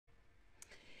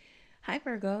Hi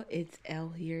Virgo, it's Elle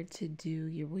here to do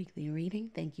your weekly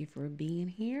reading. Thank you for being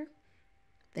here.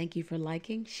 Thank you for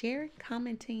liking, sharing,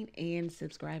 commenting, and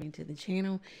subscribing to the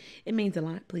channel. It means a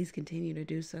lot. Please continue to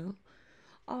do so.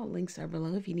 All links are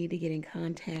below if you need to get in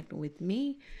contact with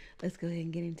me. Let's go ahead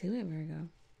and get into it, Virgo.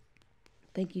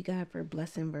 Thank you, God, for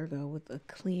blessing Virgo with a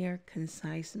clear,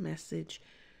 concise message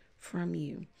from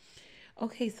you.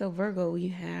 Okay, so Virgo, you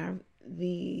have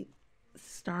the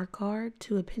Star card,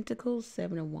 Two of Pentacles,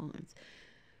 Seven of Wands.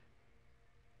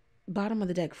 Bottom of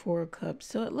the deck, Four of Cups.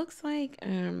 So it looks like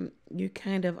you're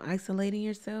kind of isolating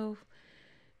yourself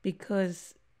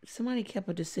because somebody kept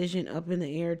a decision up in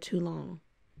the air too long.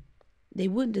 They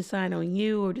wouldn't decide on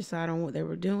you or decide on what they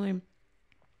were doing.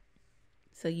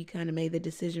 So you kind of made the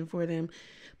decision for them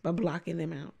by blocking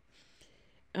them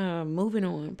out. Moving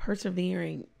on,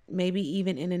 persevering, maybe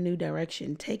even in a new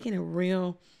direction, taking a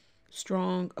real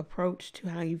strong approach to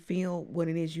how you feel, what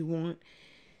it is you want.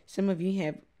 Some of you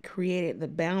have created the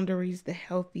boundaries, the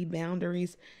healthy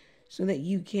boundaries, so that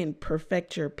you can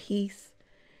perfect your peace.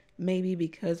 Maybe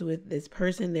because with this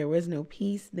person, there was no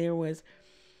peace. There was,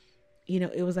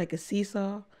 it was like a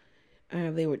seesaw.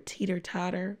 They were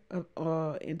teeter-totter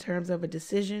in terms of a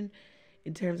decision,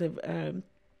 in terms of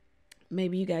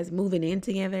maybe you guys moving in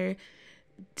together,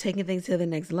 taking things to the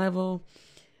next level,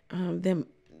 them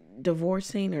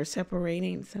divorcing or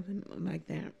separating, something like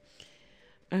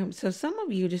that. So some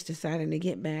of you just deciding to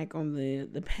get back on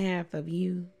the path of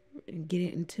you and get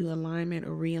it into alignment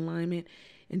or realignment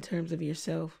in terms of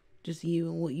yourself, just you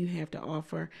and what you have to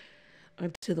offer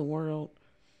to the world.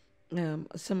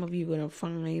 Some of you are going to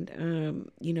find,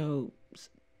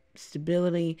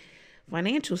 stability,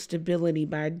 financial stability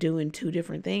by doing two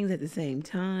different things at the same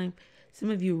time.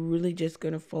 Some of you are really just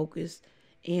going to focus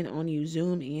in on you,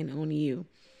 zoom in on you.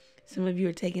 Some of you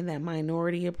are taking that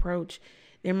minority approach.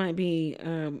 There might be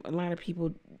a lot of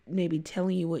people maybe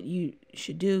telling you what you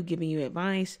should do, giving you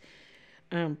advice,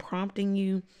 prompting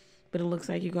you, but it looks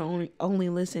like you're going to only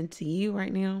listen to you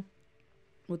right now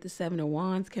with the Seven of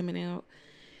Wands coming out.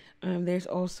 There's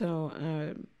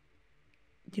also,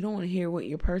 you don't want to hear what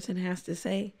your person has to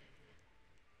say.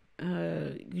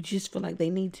 You just feel like they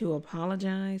need to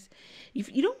apologize.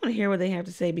 You don't want to hear what they have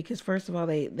to say because first of all,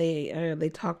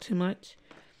 they talk too much.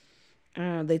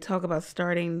 They talk about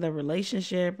starting the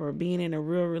relationship or being in a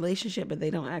real relationship, but they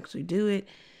don't actually do it.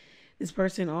 This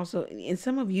person also, and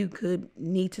some of you could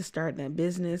need to start that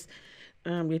business.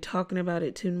 You're talking about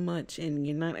it too much and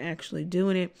you're not actually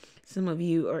doing it. Some of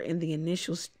you are in the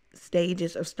initial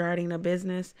stages of starting a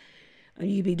business.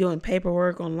 You be doing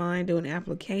paperwork online, doing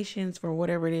applications for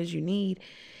whatever it is you need.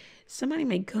 Somebody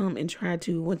may come and try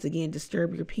to, once again,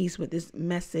 disturb your peace with this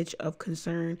message of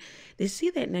concern. They see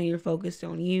that now you're focused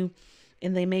on you,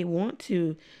 and they may want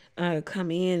to come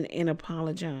in and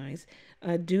apologize,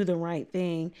 do the right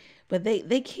thing, but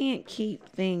they can't keep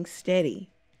things steady,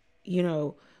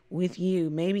 with you,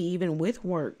 maybe even with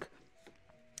work.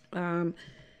 They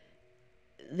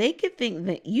could think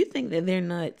that you think that they're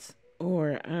nuts,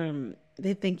 or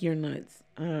they think you're nuts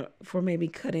for maybe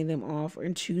cutting them off or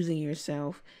choosing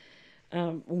yourself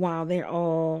while they're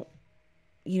all,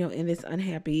 in this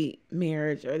unhappy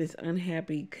marriage or this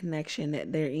unhappy connection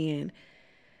that they're in.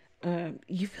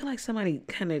 You feel like somebody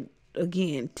kind of,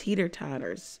 again,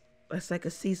 teeter-totters. It's like a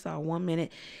seesaw. 1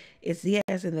 minute it's yes,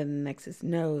 and then the next is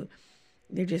no.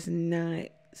 They're just not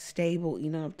stable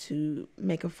enough to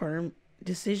make a firm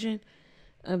decision.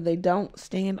 They don't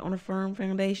stand on a firm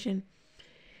foundation.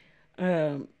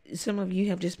 Some of you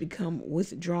have just become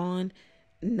withdrawn,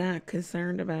 not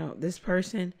concerned about this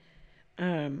person.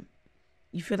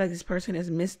 You feel like this person has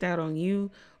missed out on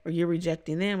you, or you're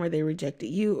rejecting them, or they rejected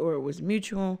you, or it was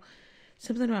mutual.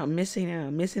 Something about missing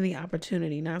out, missing the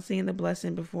opportunity, not seeing the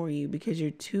blessing before you because you're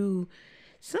too,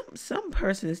 some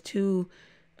person is too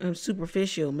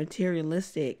superficial,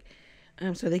 materialistic.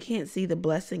 So they can't see the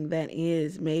blessing that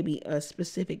is maybe a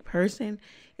specific person.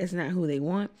 It's not who they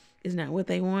want. It's not what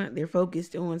they want. They're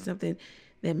focused on something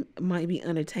that might be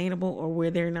unattainable or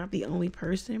where they're not the only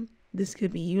person. This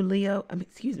could be you, Leo. I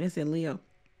said Leo.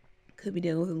 Could be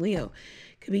dealing with Leo.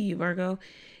 Could be you, Virgo.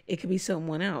 It could be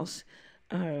someone else.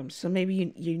 So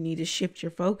maybe you need to shift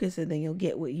your focus and then you'll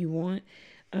get what you want.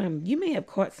 You may have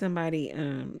caught somebody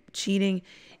cheating,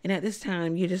 and at this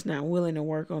time, you're just not willing to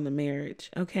work on the marriage,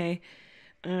 okay?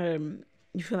 You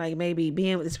feel like maybe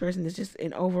being with this person is just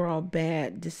an overall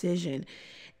bad decision.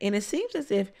 And it seems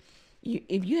as if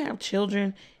you have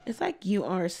children, it's like you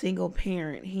are a single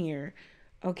parent here,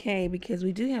 okay? Because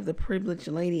we do have the privileged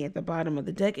lady at the bottom of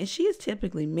the deck, and she is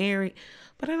typically married,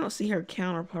 but I don't see her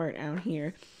counterpart out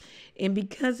here. And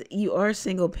because you are a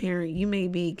single parent, you may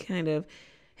be kind of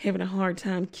having a hard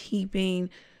time keeping,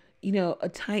 a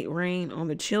tight rein on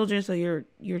the children. So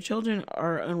your children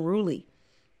are unruly,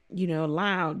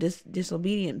 loud,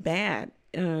 disobedient, bad,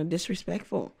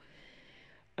 disrespectful.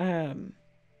 Um,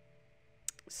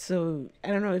 so I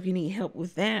don't know if you need help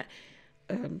with that,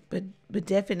 but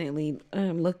definitely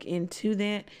look into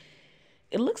that.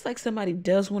 It looks like somebody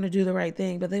does want to do the right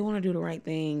thing, but they want to do the right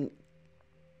thing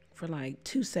for like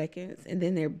 2 seconds, and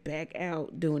then they're back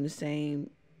out doing the same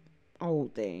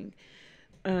old thing.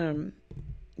 Um,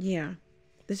 yeah,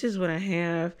 this is what I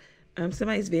have.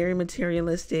 Somebody's very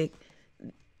materialistic,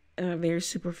 very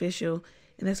superficial,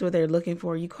 and that's what they're looking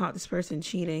for. You caught this person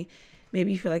cheating.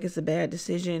 Maybe you feel like it's a bad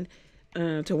decision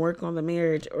to work on the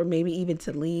marriage, or maybe even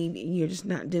to leave. You're just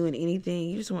not doing anything.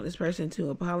 You just want this person to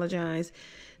apologize.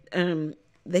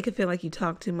 They could feel like you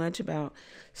talk too much about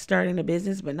starting a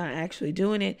business but not actually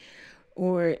doing it,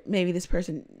 or maybe this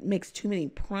person makes too many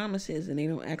promises and they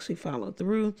don't actually follow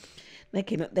through.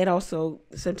 That also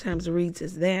sometimes reads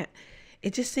as that.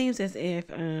 It just seems as if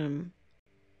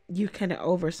you're kind of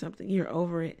over something. You're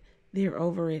over it. They're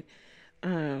over it.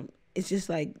 It's just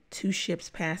like two ships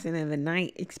passing in the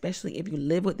night, especially if you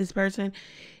live with this person.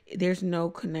 There's no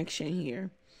connection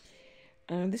here.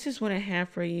 This is what I have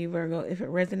for you, Virgo. If it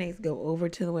resonates, go over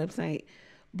to the website,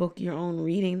 book your own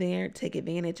reading there. Take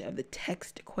advantage of the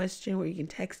text question, where you can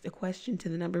text a question to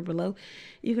the number below.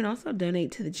 You can also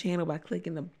donate to the channel by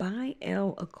clicking the Buy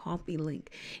Elle a Coffee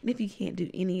link. And if you can't do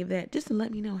any of that, just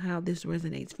let me know how this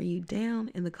resonates for you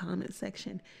down in the comment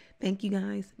section. Thank you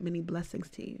guys. Many blessings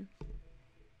to you.